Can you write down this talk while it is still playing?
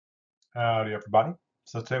Howdy, everybody.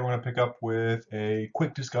 So today we're going to pick up with a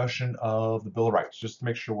quick discussion of the Bill of Rights, just to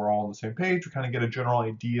make sure we're all on the same page. We kind of get a general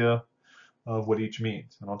idea of what each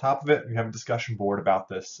means. And on top of it, we have a discussion board about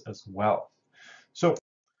this as well. So,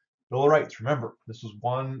 Bill of Rights, remember, this was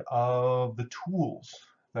one of the tools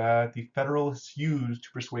that the Federalists used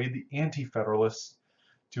to persuade the Anti-Federalists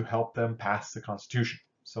to help them pass the Constitution.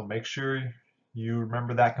 So make sure you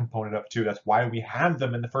remember that component of it too. That's why we have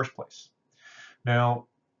them in the first place. Now,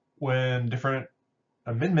 when different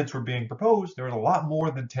amendments were being proposed, there was a lot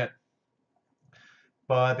more than 10,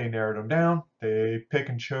 but they narrowed them down. They pick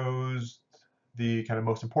and chose the kind of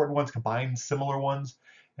most important ones, combined similar ones,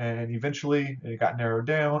 and eventually it got narrowed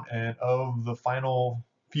down. And of the final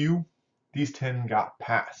few, these 10 got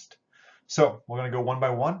passed. So we're going to go one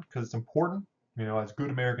by one because it's important, as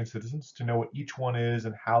good American citizens to know what each one is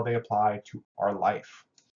and how they apply to our life.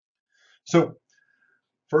 So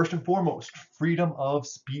first and foremost, freedom of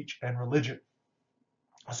speech and religion.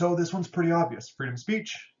 So this one's pretty obvious. Freedom of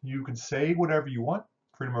speech, you can say whatever you want.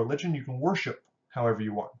 Freedom of religion, you can worship however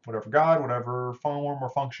you want, whatever God, whatever form or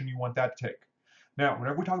function you want that to take. Now,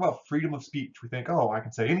 whenever we talk about freedom of speech, we think, oh, I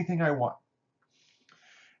can say anything I want.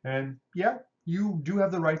 And yeah, you do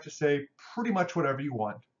have the right to say pretty much whatever you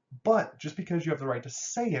want, but just because you have the right to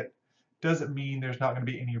say it doesn't mean there's not going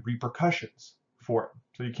to be any repercussions for it.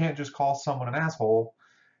 So you can't just call someone an asshole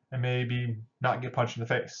and maybe not get punched in the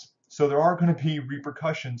face. So there are going to be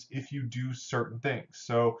repercussions if you do certain things.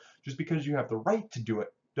 So just because you have the right to do it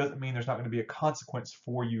doesn't mean there's not going to be a consequence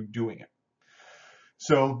for you doing it.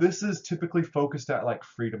 So this is typically focused at like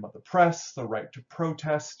freedom of the press, the right to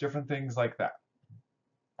protest, different things like that.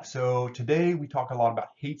 So today we talk a lot about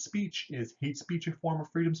hate speech. Is hate speech a form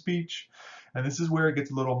of freedom of speech? And this is where it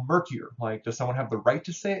gets a little murkier. Like, does someone have the right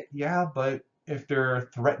to say it? Yeah, but if they're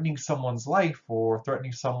threatening someone's life or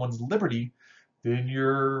threatening someone's liberty, then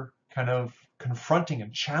you're kind of confronting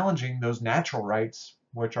and challenging those natural rights,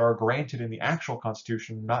 which are granted in the actual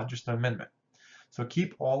Constitution, not just an amendment. So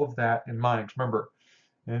keep all of that in mind. Remember,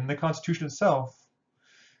 in the Constitution itself,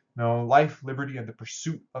 life, liberty, and the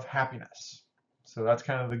pursuit of happiness. So that's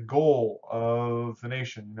kind of the goal of the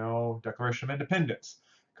nation, Declaration of Independence,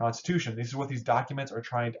 Constitution. This is what these documents are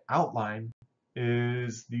trying to outline,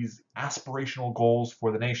 is these aspirational goals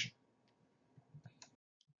for the nation.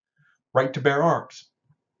 Right to bear arms.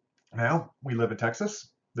 Now, we live in Texas.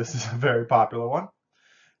 This is a very popular one.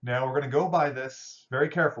 Now, we're going to go by this very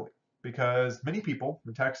carefully because many people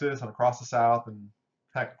in Texas and across the South and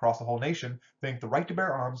heck, across the whole nation think the right to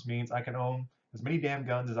bear arms means I can own as many damn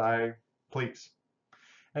guns as I please.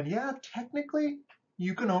 And yeah, technically,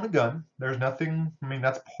 you can own a gun. There's nothing,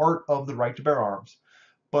 that's part of the right to bear arms.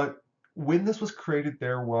 But when this was created,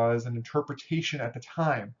 there was an interpretation at the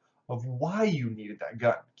time of why you needed that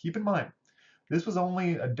gun. Keep in mind, this was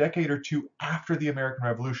only a decade or two after the American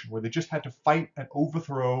Revolution, where they just had to fight and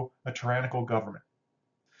overthrow a tyrannical government.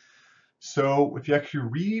 So if you actually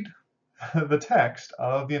read the text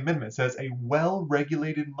of the amendment, it says a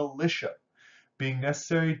well-regulated militia being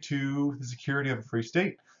necessary to the security of a free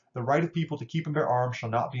state, the right of people to keep and bear arms shall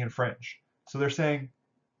not be infringed. So they're saying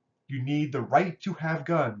you need the right to have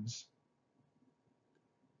guns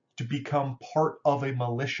to become part of a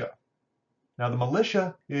militia. Now the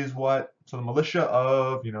militia is so the militia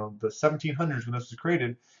of, the 1700s when this was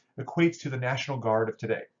created equates to the National Guard of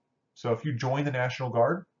today. So if you join the National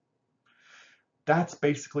Guard, that's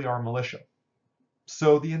basically our militia.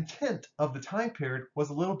 So the intent of the time period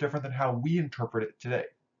was a little different than how we interpret it today.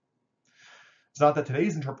 It's not that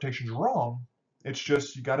today's interpretation is wrong, it's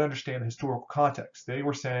just you got to understand the historical context. They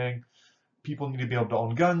were saying people need to be able to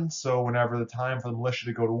own guns, so whenever the time for the militia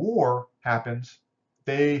to go to war happens,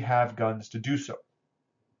 they have guns to do so.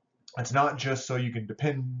 It's not just so you can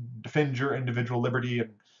defend your individual liberty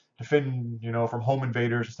and defend, from home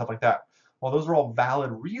invaders and stuff like that. While those are all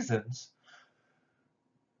valid reasons,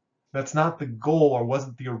 that's not the goal or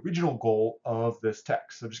wasn't the original goal of this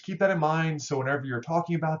text. So just keep that in mind. So whenever you're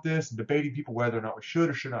talking about this and debating people whether or not we should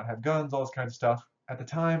or should not have guns, all this kind of stuff, at the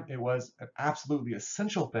time it was an absolutely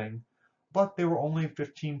essential thing, but they were only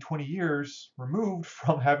 15, 20 years removed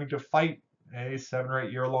from having to fight a 7 or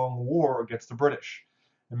 8 year long war against the British.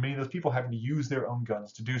 And many of those people having to use their own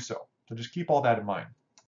guns to do so. So just keep all that in mind.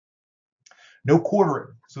 No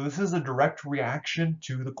quartering. So this is a direct reaction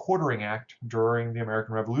to the Quartering Act during the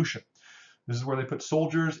American Revolution. This is where they put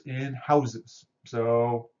soldiers in houses.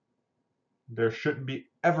 So there shouldn't be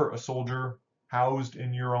ever a soldier housed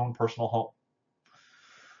in your own personal home.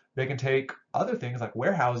 They can take other things like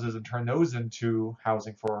warehouses and turn those into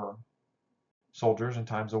housing for soldiers in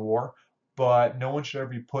times of war, but no one should ever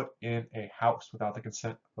be put in a house without the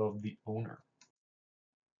consent of the owner.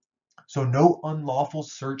 So no unlawful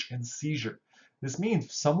search and seizure. This means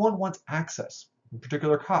if someone wants access, in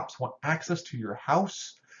particular cops want access to your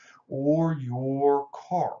house or your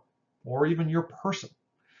car or even your person,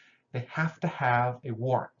 they have to have a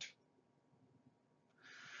warrant.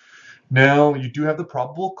 Now, you do have the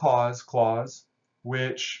probable cause clause,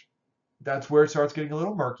 which that's where it starts getting a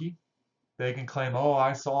little murky. They can claim, oh,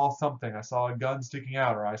 I saw something, I saw a gun sticking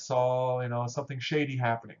out, or I saw, something shady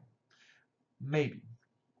happening. Maybe.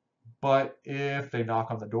 But if they knock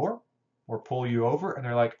on the door or pull you over and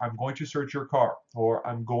they're like, I'm going to search your car, or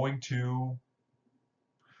I'm going to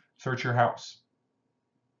search your house,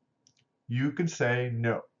 you can say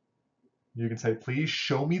no. You can say, please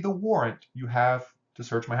show me the warrant you have to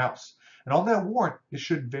search my house. And on that warrant, it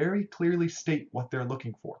should very clearly state what they're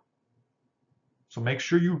looking for. So make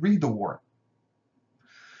sure you read the warrant.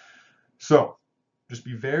 So just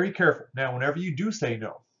be very careful. Now, whenever you do say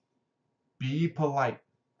no, be polite,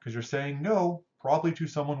 because you're saying no probably to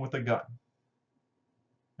someone with a gun.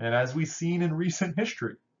 And as we've seen in recent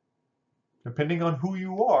history, depending on who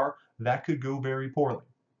you are, that could go very poorly.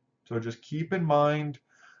 So just keep in mind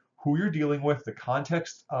who you're dealing with, the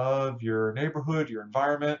context of your neighborhood, your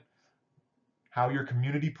environment, how your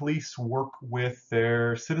community police work with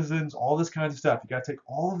their citizens, all this kinds of stuff. You got to take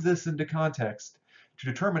all of this into context to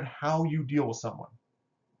determine how you deal with someone.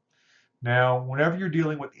 Now, whenever you're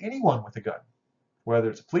dealing with anyone with a gun,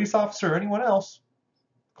 whether it's a police officer or anyone else,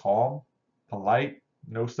 calm, polite,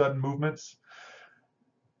 no sudden movements.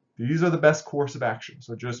 These are the best course of action.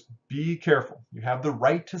 So just be careful. You have the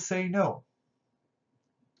right to say no,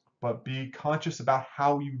 but be conscious about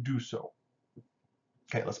how you do so.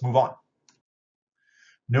 Okay, let's move on.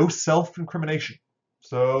 No self-incrimination.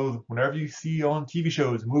 So whenever you see on TV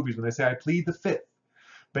shows and movies when they say, I plead the fifth,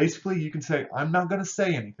 basically you can say, I'm not going to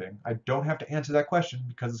say anything. I don't have to answer that question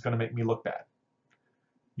because it's going to make me look bad.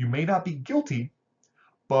 You may not be guilty,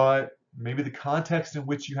 but maybe the context in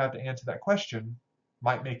which you have to answer that question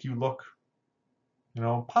might make you look,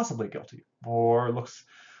 possibly guilty, or looks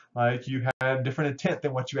like you had different intent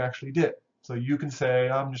than what you actually did. So you can say,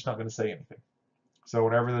 I'm just not going to say anything. So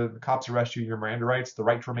whenever the cops arrest you, your Miranda rights, the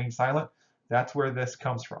right to remain silent, that's where this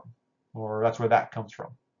comes from, or that's where that comes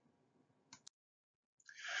from.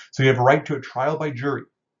 So you have a right to a trial by jury.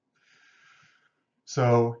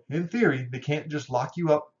 So in theory, they can't just lock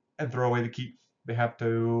you up and throw away the key. They have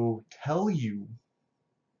to tell you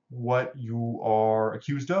what you are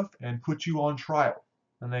accused of and put you on trial.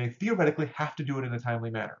 And they theoretically have to do it in a timely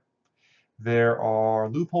manner. There are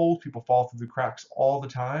loopholes, people fall through the cracks all the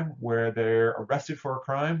time where they're arrested for a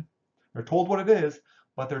crime, they're told what it is,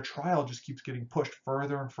 but their trial just keeps getting pushed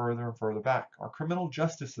further and further and further back. Our criminal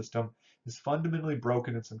justice system is fundamentally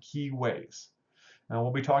broken in some key ways. And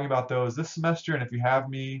we'll be talking about those this semester, and if you have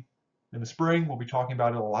me in the spring, we'll be talking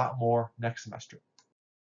about it a lot more next semester.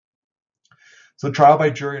 So trial by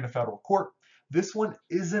jury in a federal court. This one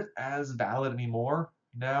isn't as valid anymore.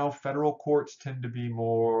 Now federal courts tend to be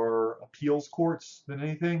more appeals courts than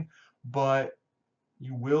anything, but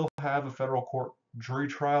you will have a federal court jury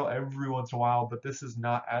trial every once in a while, but this is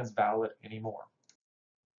not as valid anymore.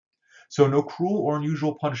 So no cruel or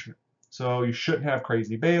unusual punishment. So you shouldn't have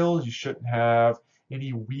crazy bails, you shouldn't have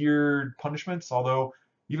any weird punishments, although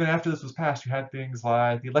even after this was passed, you had things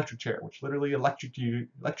like the electric chair, which literally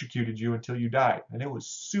electrocuted you until you died. And it was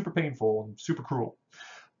super painful and super cruel.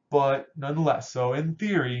 But nonetheless, so in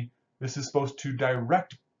theory, this is supposed to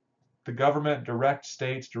direct the government, direct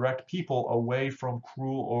states, direct people away from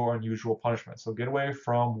cruel or unusual punishment. So get away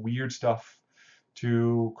from weird stuff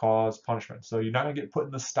to cause punishment. So you're not going to get put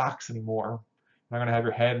in the stocks anymore. You're not going to have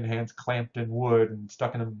your head and hands clamped in wood and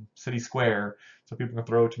stuck in a city square so people can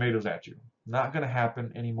throw tomatoes at you. Not going to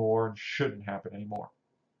happen anymore and shouldn't happen anymore.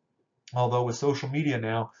 Although with social media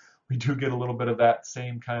now, we do get a little bit of that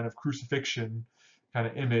same kind of crucifixion kind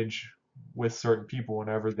of image with certain people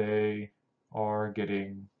whenever they are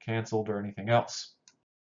getting canceled or anything else.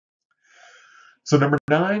 So number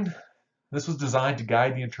 9, this was designed to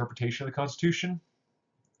guide the interpretation of the Constitution.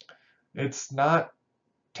 It's not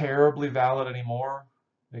terribly valid anymore.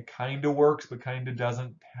 It kind of works, but kind of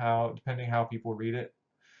doesn't, depending how people read it.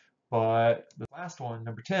 But the last one,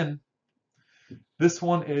 number 10, this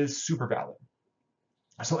one is super valid.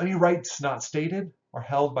 So any rights not stated are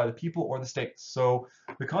held by the people or the states. So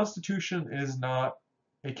the Constitution is not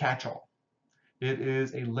a catch-all. It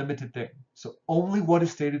is a limited thing. So only what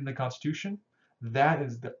is stated in the Constitution, that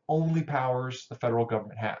is the only powers the federal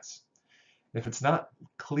government has. If it's not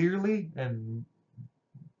clearly and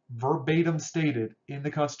verbatim stated in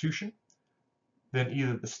the Constitution, then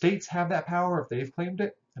either the states have that power if they've claimed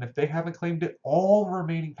it, and if they haven't claimed it, all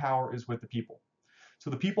remaining power is with the people. So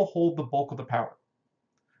the people hold the bulk of the power.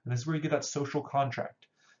 And this is where you get that social contract.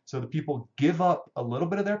 So the people give up a little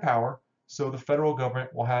bit of their power, so the federal government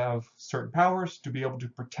will have certain powers to be able to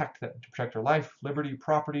protect them, to protect their life, liberty,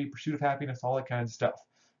 property, pursuit of happiness, all that kind of stuff.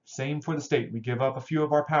 Same for the state. We give up a few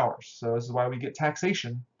of our powers. So this is why we get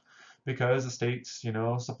taxation, because the states,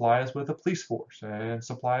 supply us with a police force and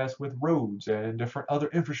supply us with roads and different other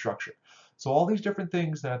infrastructure. So all these different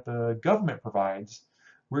things that the government provides,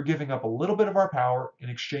 we're giving up a little bit of our power in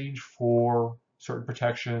exchange for certain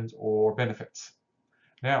protections or benefits.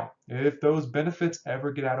 Now, if those benefits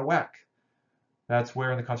ever get out of whack, that's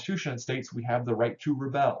where in the Constitution it states we have the right to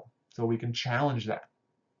rebel, so we can challenge that.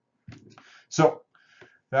 So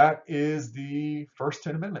that is the first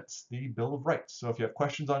 10 amendments, the Bill of Rights. So if you have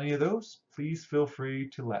questions on any of those, please feel free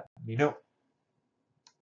to let me know.